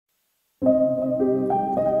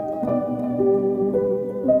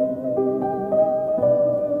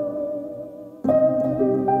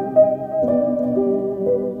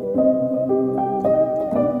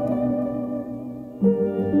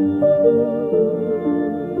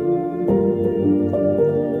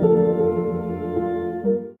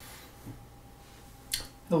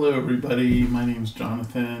everybody, my name's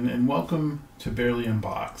Jonathan and welcome to Barely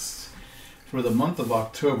Unboxed. For the month of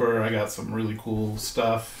October I got some really cool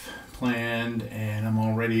stuff planned and I'm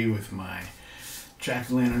all ready with my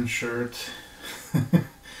jack-o'-lantern shirt.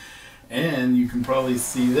 And you can probably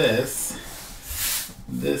see this.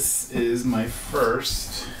 This is my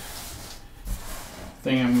first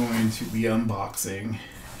thing I'm going to be unboxing,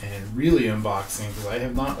 and really unboxing because I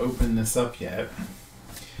have not opened this up yet.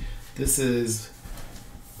 This is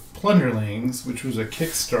Plunderlings, which was a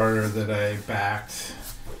Kickstarter that I backed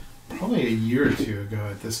probably a year or two ago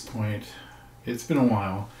at this point. It's been a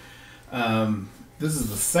while. This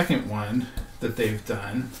is the second one that they've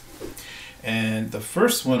done. And the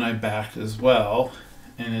first one I backed as well.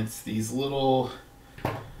 And it's these little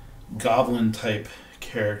goblin type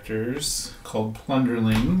characters called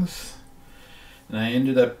Plunderlings. And I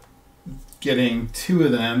ended up getting 2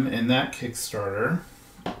 of them in that Kickstarter.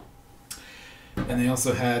 And they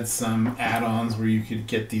also had some add-ons where you could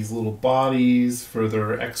get these little bodies for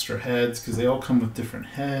their extra heads, because they all come with different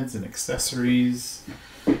heads and accessories.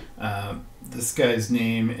 This guy's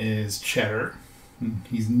name is Cheddar.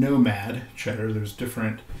 He's Nomad Cheddar. There's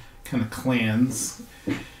different kind of clans.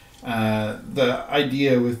 The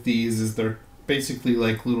idea with these is they're basically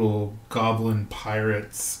like little goblin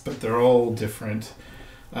pirates, but they're all different.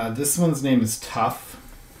 This one's name is Tough.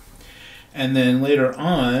 And then later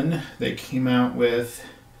on, they came out with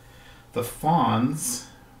the Fawns,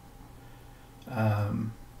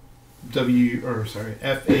 F-A-W-N-S,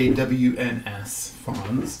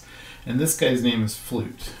 Fawns, and this guy's name is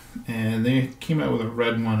Flute. And they came out with a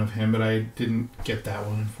red one of him, but I didn't get that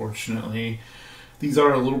one, unfortunately. These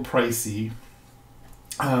are a little pricey.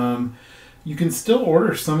 You can still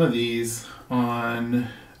order some of these on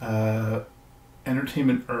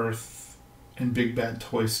Entertainment Earth and Big Bad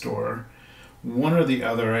Toy Store. One or the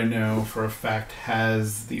other, I know for a fact,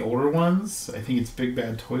 has the older ones. I think it's Big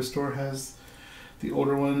Bad Toy Store has the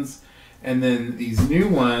older ones. And then these new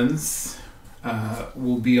ones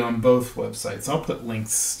will be on both websites. I'll put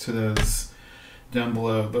links to those down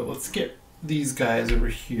below. But let's get these guys over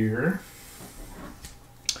here.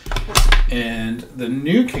 And the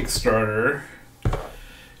new Kickstarter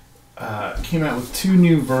came out with 2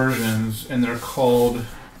 new versions, and they're called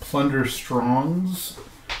Plunderstrongs,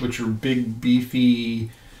 which are big, beefy,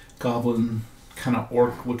 goblin, kind of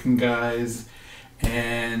orc-looking guys,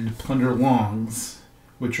 and Plunderlongs,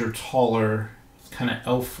 which are taller, kind of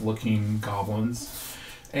elf-looking goblins.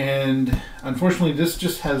 And unfortunately, this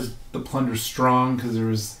just has the Plunderstrong because there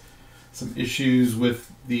was some issues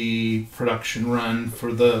with the production run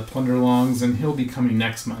for the Plunderlongs, and he'll be coming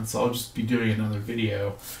next month, so I'll just be doing another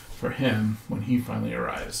video for him when he finally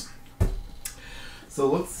arrives. So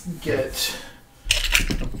let's get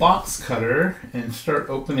a box cutter and start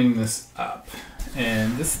opening this up.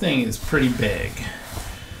 And this thing is pretty big.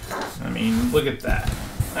 I mean, look at that.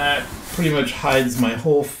 That pretty much hides my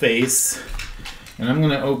whole face. And I'm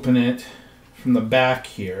going to open it from the back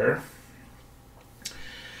here.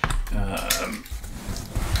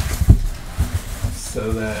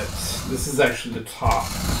 So that this is actually the top.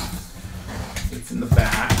 It's in the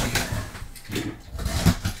back.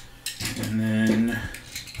 And then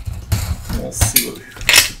we'll see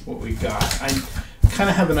what we got. I kind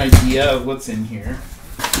of have an idea of what's in here.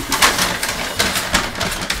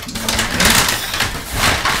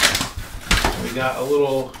 Right. We got a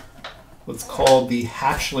little, what's called the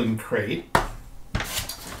hatchling crate.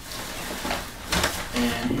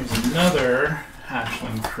 And here's another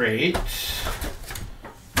hatchling crate.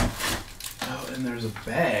 Oh, and there's a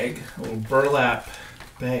bag, a little burlap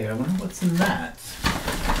bag. I wonder what's in that.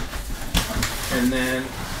 And then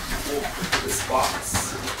we'll put this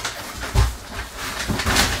box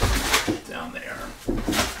down there.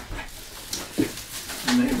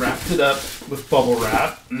 And they wrapped it up with bubble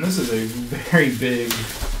wrap. And this is a very big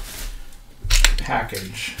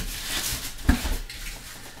package.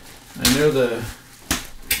 I know the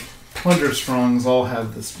Plunderstrongs all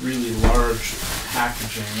have this really large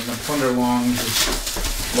packaging, and the Plunderlongs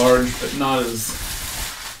is large but not as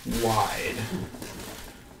wide.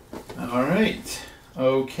 Alright,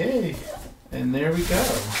 okay, and there we go.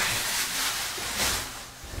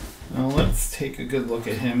 Now let's take a good look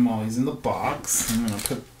at him while he's in the box. I'm going to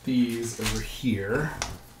put these over here.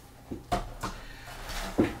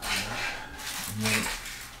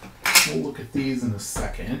 We'll look at these in a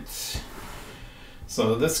second.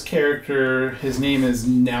 So this character, his name is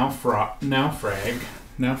Naufrag,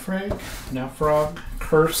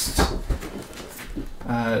 Cursed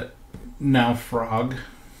Naufrag.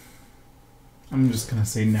 I'm just going to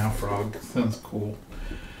say Naufrag, sounds cool.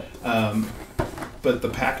 But the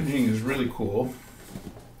packaging is really cool.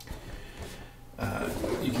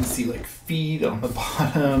 You can see like feed on the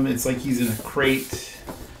bottom. It's like he's in a crate.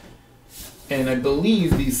 And I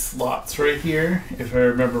believe these slots right here, if I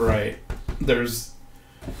remember right, there's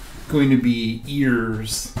going to be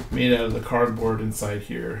ears made out of the cardboard inside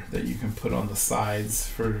here that you can put on the sides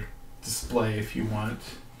for display if you want.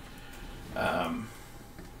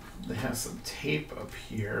 They have some tape up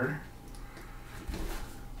here,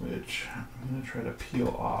 which I'm going to try to peel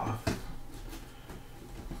off.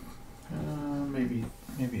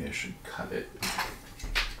 Maybe I should cut it.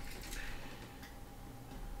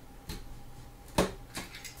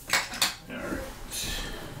 Alright.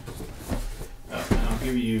 And I'll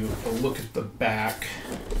give you a look at the back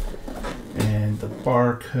and the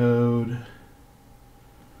barcode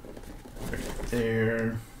right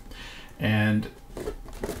there. And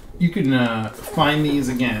you can find these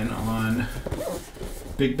again on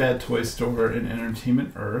Big Bad Toy Store and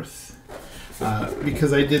Entertainment Earth.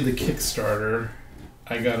 Because I did the Kickstarter,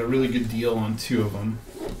 I got a really good deal on 2 of them.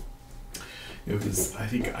 It was, I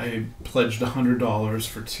think I pledged $100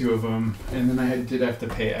 for 2 of them, and then I did have to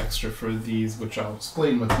pay extra for these, which I'll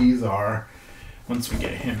explain what these are once we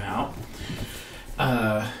get him out.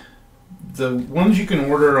 The ones you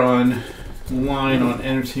can order online on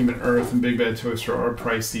Entertainment Earth and Big Bad Toy Store are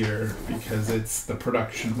pricier because it's the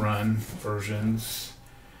production run versions.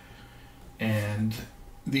 And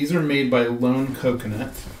these are made by Lone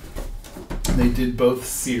Coconut. They did both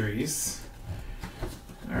series.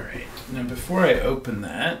 Alright, now before I open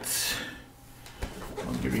that,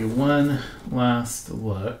 I'll give you one last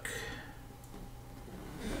look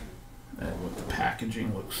at what the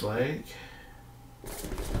packaging looks like.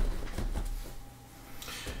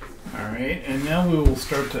 Alright, and now we will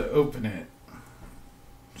start to open it.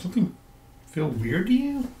 Something feel weird to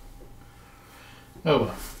you? Oh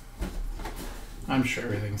well. I'm sure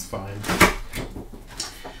everything's fine.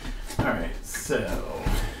 Alright, so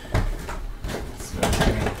let's go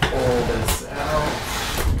ahead and pull this out.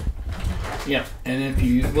 Yep, and if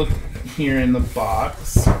you look here in the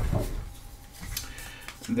box,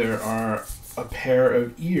 there are a pair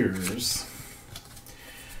of ears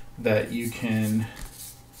that you can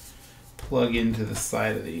plug into the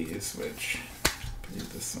side of these, which I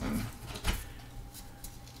believe this one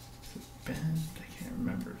is it bend? I can't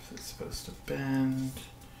remember if it's supposed to bend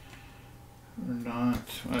or not.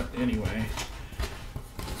 Well, anyway.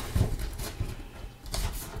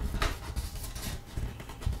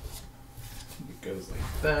 It goes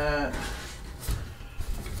like that.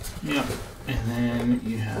 Yep. And then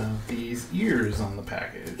you have these ears on the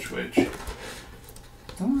package, which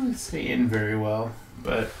don't really stay in very well,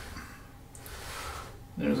 but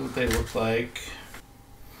there's what they look like.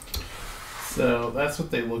 So that's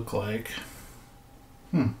what they look like.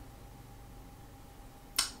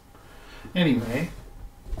 Anyway,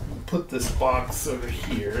 put this box over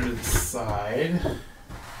here to the side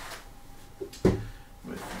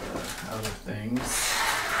with the other things.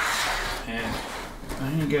 And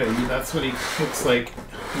there you go. That's what he looks like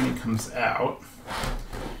when he comes out.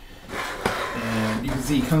 And you can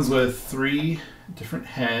see he comes with 3 different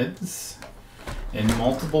heads and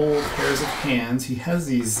multiple pairs of hands. He has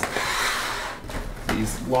these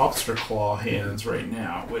lobster claw hands right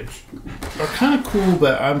now, which are kind of cool,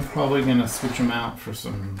 but I'm probably going to switch them out for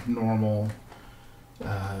some normal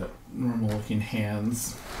looking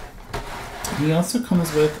hands. He also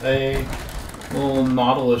comes with a little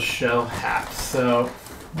nautilus shell hat. So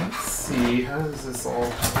let's see, how does this all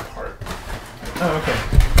come apart? Oh, okay.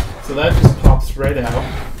 So that just pops right out.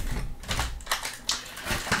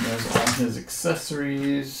 And there's all his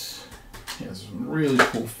accessories. He has some really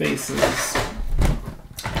cool faces.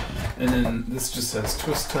 And then this just has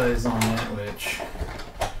twist ties on it, which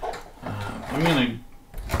I'm going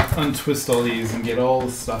to untwist all these and get all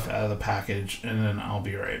the stuff out of the package, and then I'll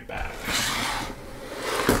be right back.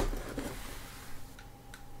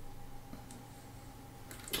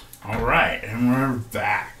 Alright, and we're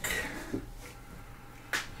back.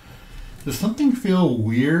 Does something feel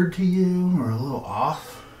weird to you or a little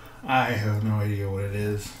off? I have no idea what it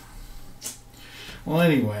is. Well,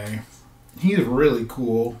 anyway, he's really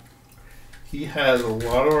cool. He has a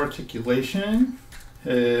lot of articulation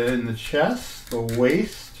in the chest, the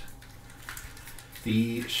waist,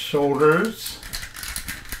 the shoulders,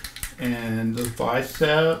 and the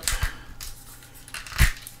bicep,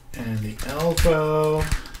 and the elbow.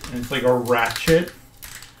 And it's like a ratchet.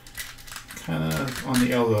 Kind of on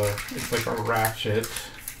the elbow, it's like a ratchet.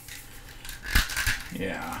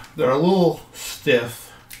 Yeah, they're a little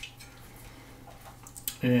stiff.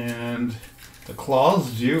 And the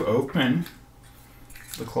claws do open.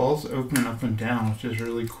 The claws open up and down, which is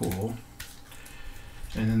really cool.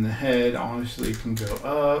 And then the head honestly can go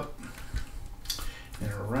up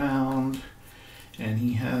and around. And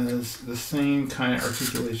he has the same kind of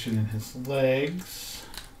articulation in his legs.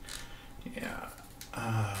 Yeah,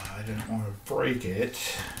 I didn't want to break it.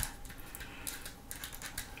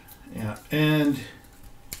 Yeah, and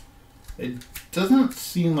it doesn't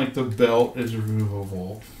seem like the belt is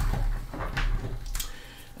removable.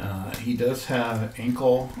 He does have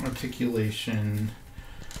ankle articulation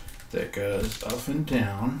that goes up and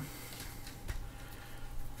down.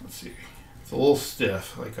 Let's see. It's a little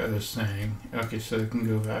stiff, like I was saying. Okay, so it can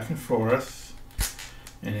go back and forth,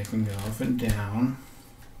 and it can go up and down.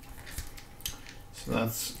 So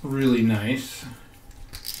that's really nice.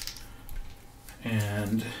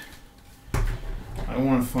 And I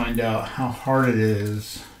want to find out how hard it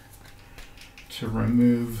is to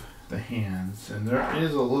remove the hands. And there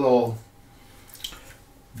is a little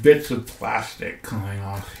bits of plastic coming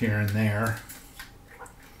off here and there.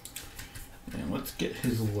 And let's get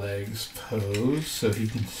his legs posed so he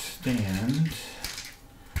can stand.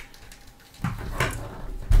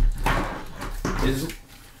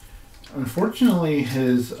 Unfortunately,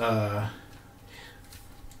 his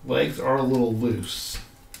legs are a little loose.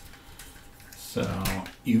 So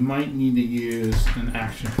you might need to use an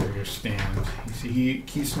action figure stand. You see, he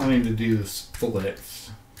keeps wanting to do the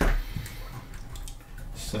splits.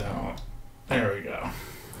 So there we go.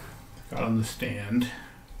 Got on the stand.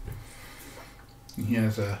 He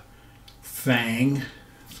has a fang.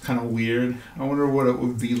 It's kind of weird. I wonder what it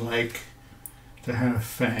would be like to have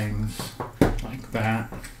fangs like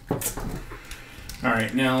that.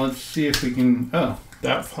 Alright, now let's see if we can... Oh,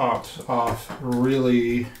 that pops off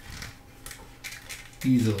really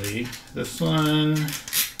easily. This one...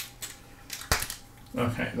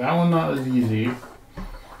 Okay, that one not as easy.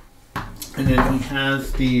 And then he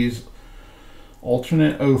has these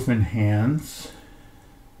alternate open hands.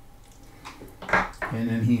 And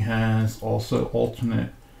then he has also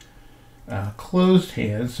alternate closed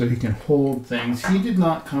hands so he can hold things. He did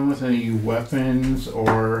not come with any weapons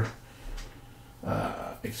or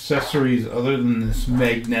accessories other than this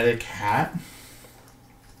magnetic hat,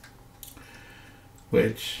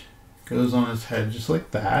 which goes on his head just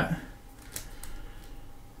like that.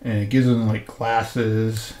 And it gives him like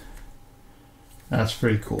glasses. That's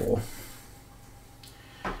pretty cool.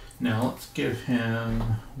 Now let's give him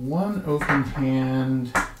one open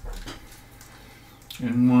hand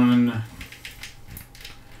and one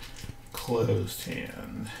closed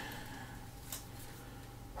hand.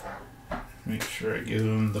 Make sure I give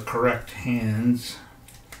him the correct hands.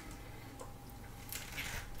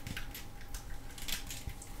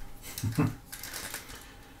 Yeah,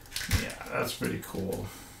 that's pretty cool.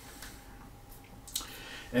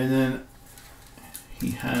 And then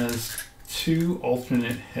he has two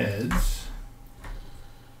alternate heads.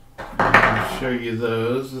 I'm going to show you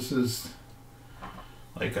those. This is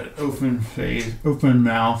like an open face, open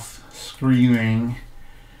mouth, screaming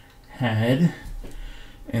head.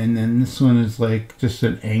 And then this one is like just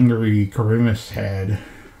an angry, grimace head.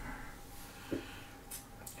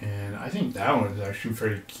 And I think that one is actually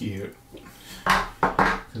pretty cute.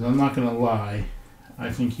 Because I'm not going to lie,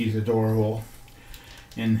 I think he's adorable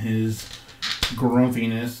in his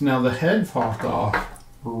grumpiness. Now the head popped off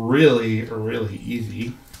really, really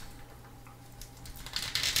easy.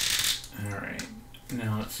 Alright,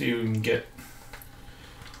 now let's see if we can get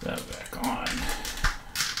that back on.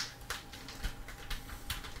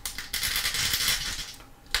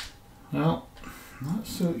 Well, not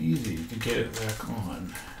so easy to get it back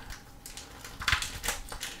on.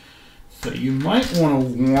 So you might want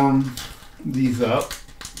to warm these up.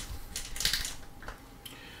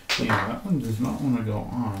 Yeah, that one does not want to go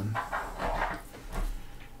on.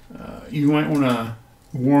 You might want to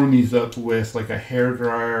warm these up with like a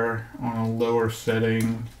hairdryer on a lower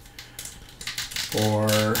setting,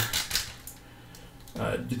 or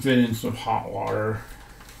dip it in some hot water.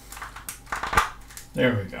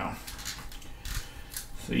 There we go.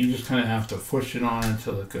 So you just kind of have to push it on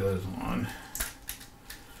until it goes on.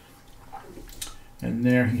 And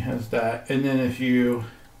there he has that. And then if you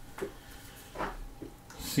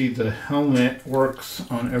see, the helmet works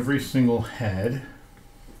on every single head.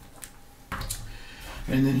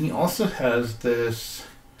 And then he also has this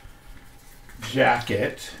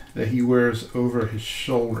jacket that he wears over his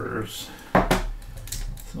shoulders.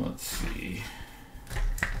 So let's see.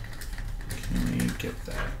 Can we get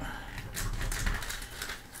that?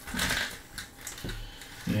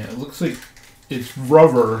 Yeah, it looks like it's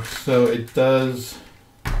rubber, so it does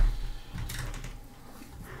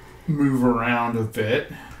move around a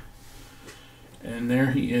bit. And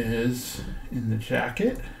there he is in the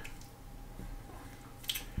jacket.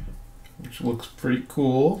 which looks pretty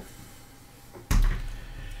cool.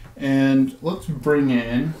 And let's bring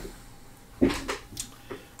in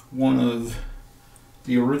one of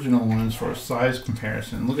the original ones for a size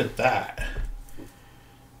comparison. Look at that.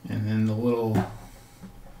 And then the little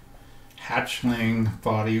hatchling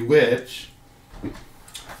body, which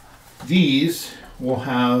these will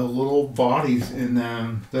have little bodies in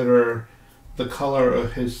them that are the color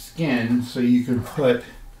of his skin, so you can put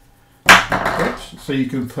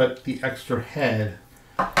the extra head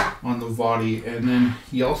on the body. And then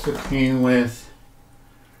he also came with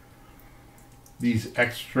these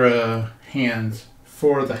extra hands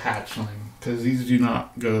for the hatchling, because these do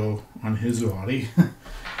not go on his body.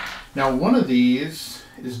 Now one of these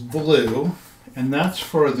is blue, and that's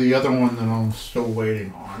for the other one that I'm still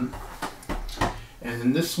waiting on. And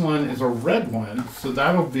then this one is a red one, so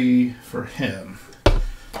that'll be for him.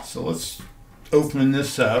 So let's open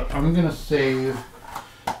this up. I'm gonna save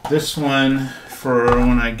this one for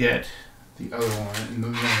when I get the other one in the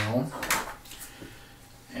mail.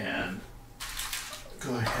 And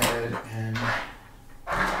go ahead and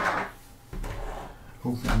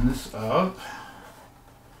open this up,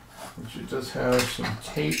 which it does have some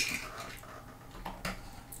tape.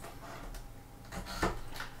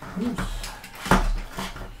 Oops.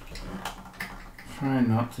 Trying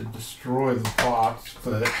not to destroy the box,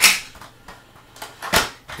 but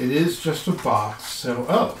it is just a box. So,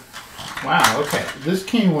 oh, wow, okay. This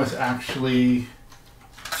came with actually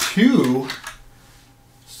 2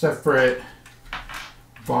 separate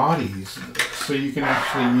bodies, so you can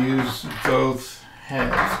actually use both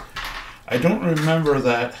heads. I don't remember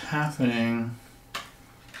that happening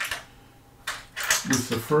with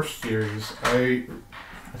the first series. I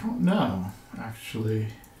don't know, actually.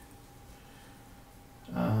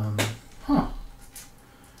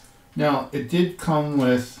 Now, it did come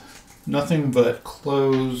with nothing but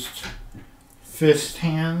closed fist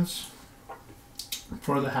hands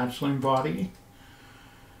for the hatchling body.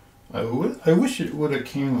 I wish it would have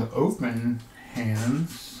came with open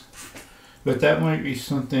hands, but that might be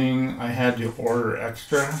something I had to order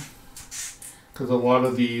extra, because a lot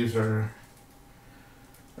of these are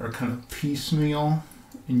kind of piecemeal,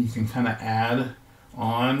 and you can kind of add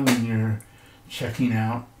on when you're checking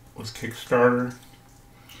out with Kickstarter.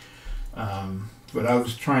 But I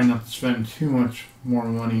was trying not to spend too much more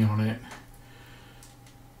money on it,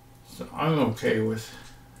 so I'm okay with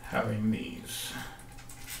having these.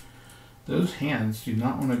 Those hands do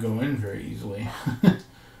not want to go in very easily.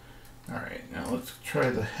 Alright, now let's try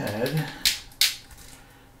the head.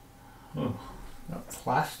 Oh, got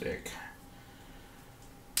plastic.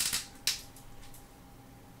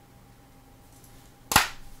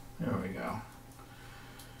 There we go.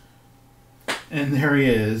 And there he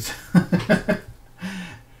is.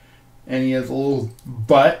 And he has a little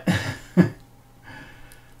butt.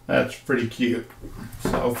 That's pretty cute.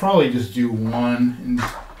 So I'll probably just do one and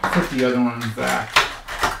put the other one back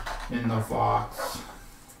in the box.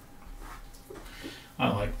 I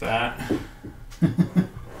like that.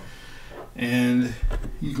 And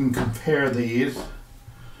you can compare these.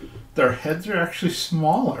 Their heads are actually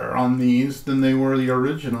smaller on these than they were the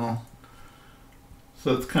original.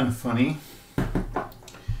 So it's kind of funny.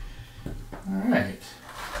 Alright.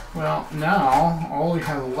 Well, now all we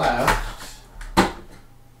have left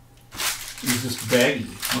is this baggie.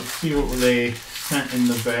 Let's see what they sent in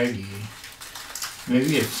the baggie.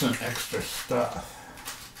 Maybe it's some extra stuff.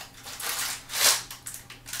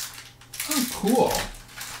 Oh, cool.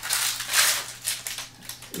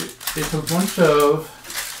 It's a bunch of...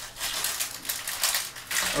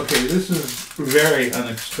 Okay, this is very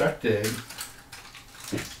unexpected.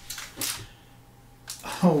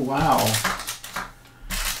 Oh, wow.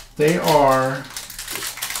 They are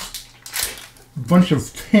a bunch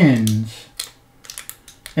of pins.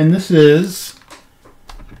 And this is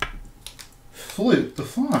Flute the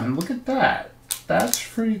Fawn. Look at that. That's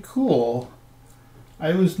pretty cool.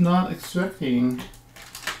 I was not expecting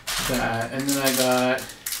that. And then I got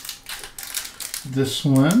this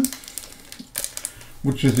one,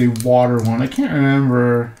 which is a water one. I can't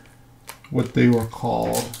remember what they were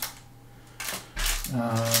called.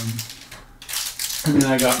 And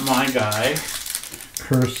then I got my guy,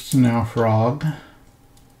 Cursed Now Frog.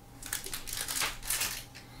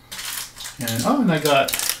 And I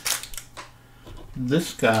got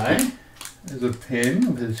this guy as a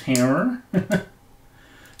pin with his hammer.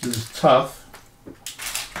 This is tough.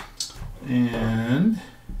 And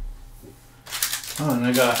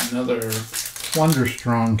I got another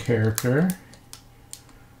Plunderstrong character.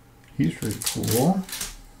 He's pretty cool.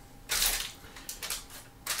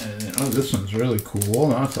 And then, this one's really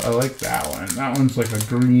cool. I like that one. That one's like a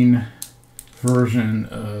green version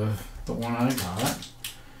of the one I got.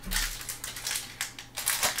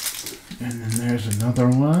 And then there's another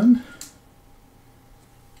one.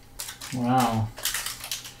 Wow.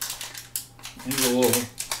 Here's a little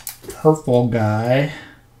purple guy.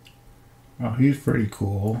 Oh, he's pretty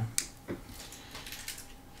cool.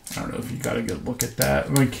 I don't know if you got a good look at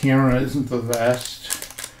that. My camera isn't the best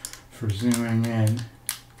for zooming in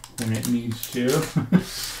when it needs to.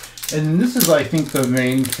 And this is, I think, the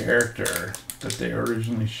main character that they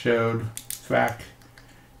originally showed back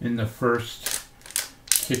in the first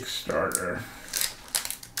Kickstarter.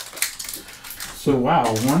 So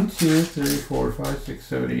wow, 1, 2, 3, 4, 5, 6,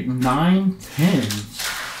 7, 8, 9 pins.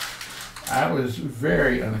 That was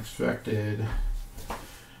very unexpected.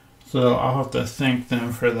 So I'll have to thank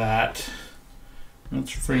them for that.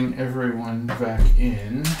 Let's bring everyone back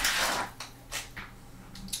in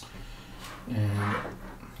and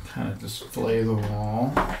kind of display the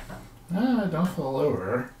wall. Ah, don't fall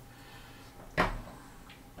over.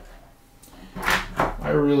 I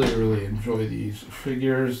really enjoy these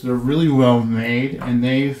figures. They're really well made, and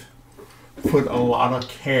they've put a lot of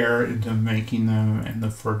care into making them and the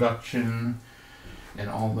production and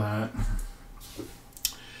all that.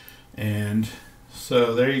 And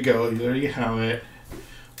so there you go. There you have it.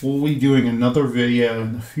 We'll be doing another video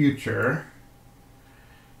in the future.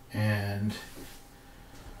 And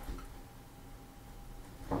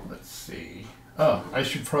let's see. Oh, I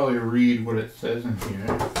should probably read what it says in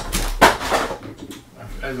here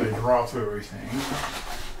as I draw through everything.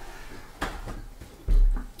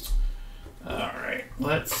 Alright,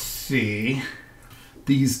 let's see.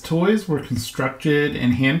 These toys were constructed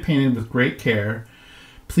and hand painted with great care.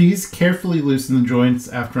 Please carefully loosen the joints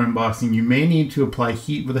after unboxing. You may need to apply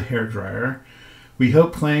heat with a hairdryer. We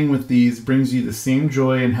hope playing with these brings you the same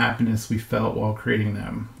joy and happiness we felt while creating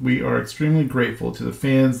them. We are extremely grateful to the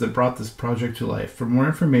fans that brought this project to life. For more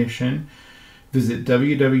information, visit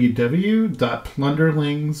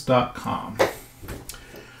www.plunderlings.com.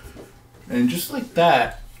 And just like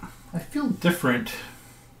that, I feel different.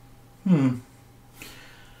 I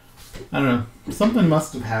don't know. Something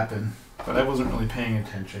must have happened, but I wasn't really paying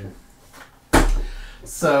attention.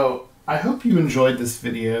 So I hope you enjoyed this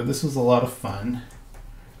video. This was a lot of fun.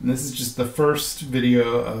 And this is just the first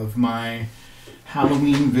video of my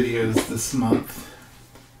Halloween videos this month,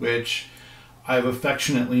 which I've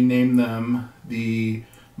affectionately named them the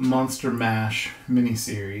Monster Mash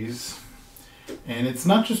miniseries. And it's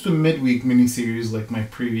not just a midweek miniseries like my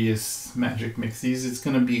previous Magic Mixies. It's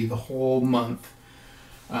going to be the whole month.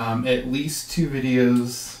 At least 2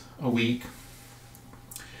 videos a week.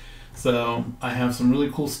 So I have some really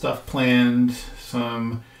cool stuff planned.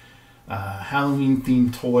 Some Halloween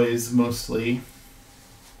themed toys mostly.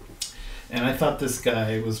 And I thought this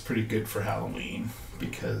guy was pretty good for Halloween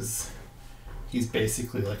because he's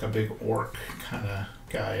basically like a big orc kind of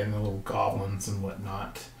guy and the little goblins and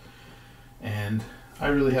whatnot. And I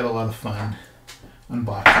really had a lot of fun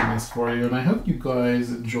unboxing this for you, and I hope you guys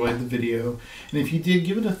enjoyed the video. And if you did,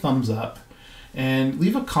 give it a thumbs up and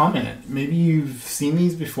leave a comment. Maybe you've seen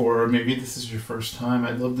these before, or maybe this is your first time.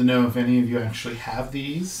 I'd love to know if any of you actually have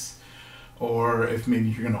these, or if maybe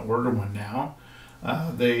you're going to order one now.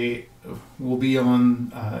 They will be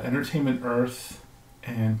on Entertainment Earth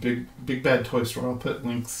and Big Bad Toy Store. I'll put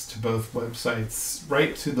links to both websites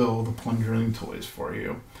right to all the Plundering toys for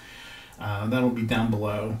you. That'll be down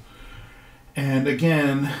below. And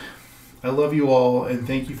again, I love you all and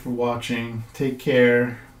thank you for watching. Take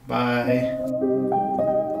care. Bye.